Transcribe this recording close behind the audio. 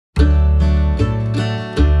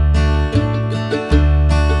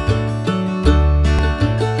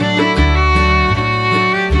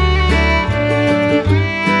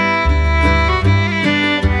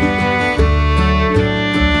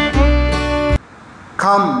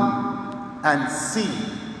Come and see.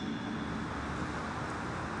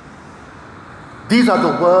 These are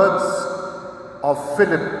the words of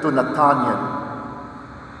Philip to Nathanael.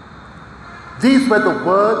 These were the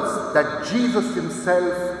words that Jesus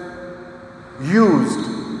himself used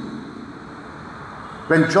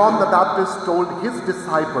when John the Baptist told his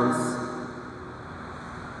disciples,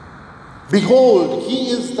 "Behold, he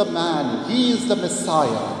is the man, he is the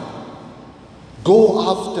Messiah. Go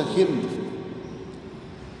after him."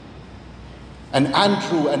 And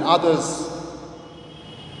Andrew and others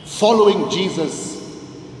following Jesus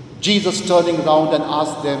turning around and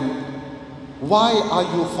asked them, "Why are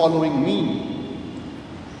you following me?"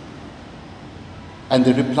 And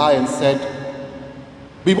they replied and said,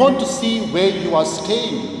 "We want to see where you are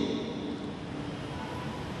staying."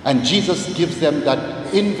 And Jesus gives them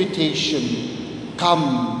that invitation,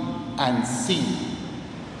 "Come and see."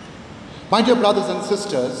 My dear brothers and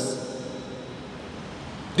sisters,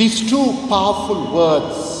 these two powerful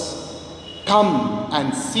words, "come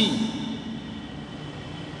and see."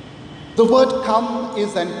 The word "come"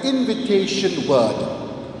 is an invitation word.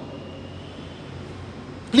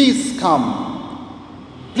 Please come.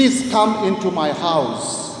 Please come into my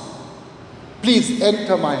house. Please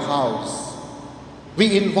enter my house.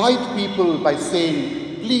 We invite people by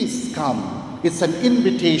saying, "Please come." It's an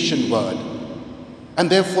invitation word. And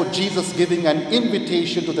therefore Jesus giving an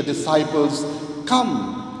invitation to the disciples,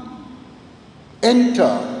 "Come,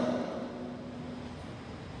 enter."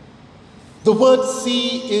 The word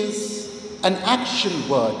 "see" is an action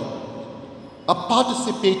word, a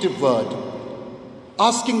participative word,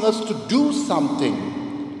 asking us to do something.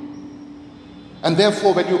 And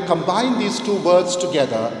therefore, when you combine these two words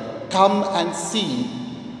together, "come and see,"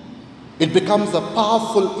 it becomes a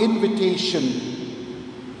powerful invitation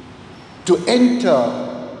to enter,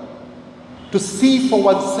 to see for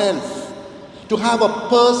oneself, to have a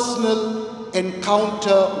personal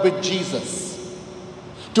encounter with Jesus,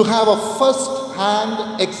 to have a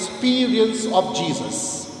first-hand experience of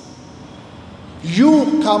Jesus.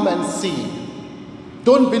 You come and see.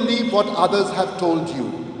 Don't believe what others have told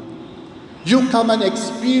you. You come and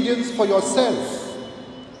experience for yourself.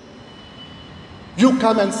 You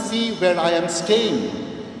come and see where I am staying.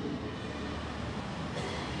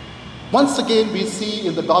 Once again, we see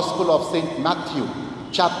in the Gospel of St. Matthew,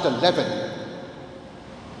 chapter 11,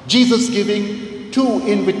 Jesus giving two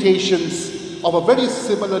invitations of a very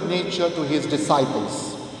similar nature to his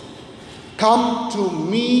disciples. "Come to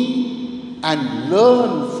me and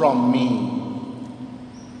learn from me."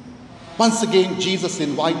 Once again, Jesus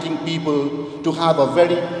inviting people to have a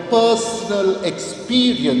very personal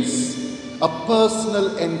experience, a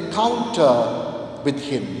personal encounter with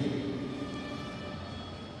him.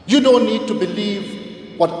 You don't need to believe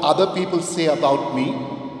what other people say about me.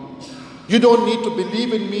 You don't need to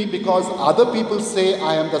believe in me because other people say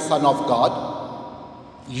I am the Son of God.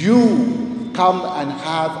 You come and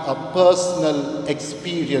have a personal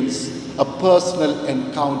experience, a personal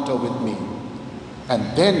encounter with me. And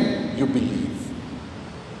then you believe.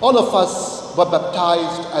 All of us were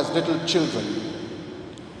baptized as little children.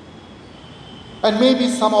 And maybe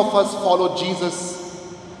some of us follow Jesus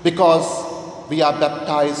because we are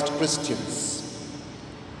baptized Christians.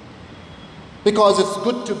 Because it's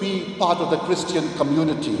good to be part of the Christian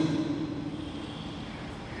community.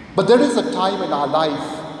 But there is a time in our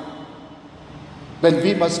life when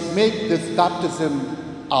we must make this baptism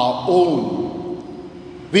our own.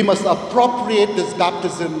 We must appropriate this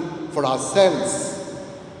baptism for ourselves.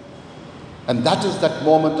 And that is that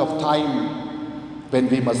moment of time when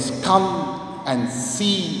we must come and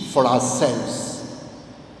see for ourselves.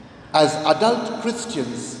 As adult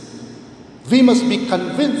Christians, we must be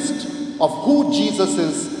convinced of who Jesus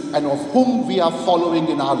is and of whom we are following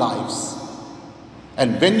in our lives.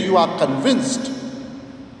 And when you are convinced,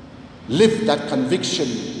 live that conviction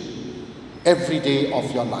every day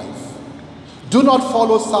of your life. Do not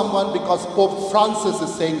follow someone because Pope Francis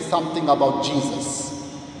is saying something about Jesus.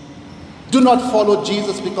 Do not follow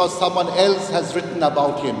Jesus because someone else has written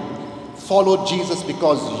about him. Follow Jesus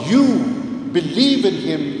because you believe in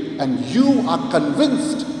him and you are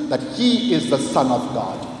convinced that he is the Son of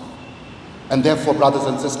God. And therefore, brothers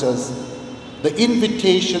and sisters, the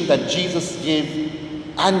invitation that Jesus gave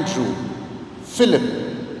Andrew, Philip,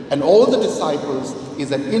 and all the disciples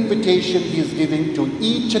is an invitation he is giving to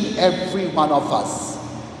each and every one of us.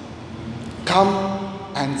 Come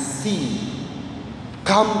and see.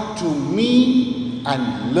 Come to me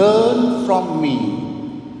and learn from me.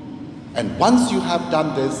 And once you have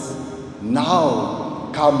done this, now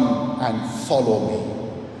come and follow me.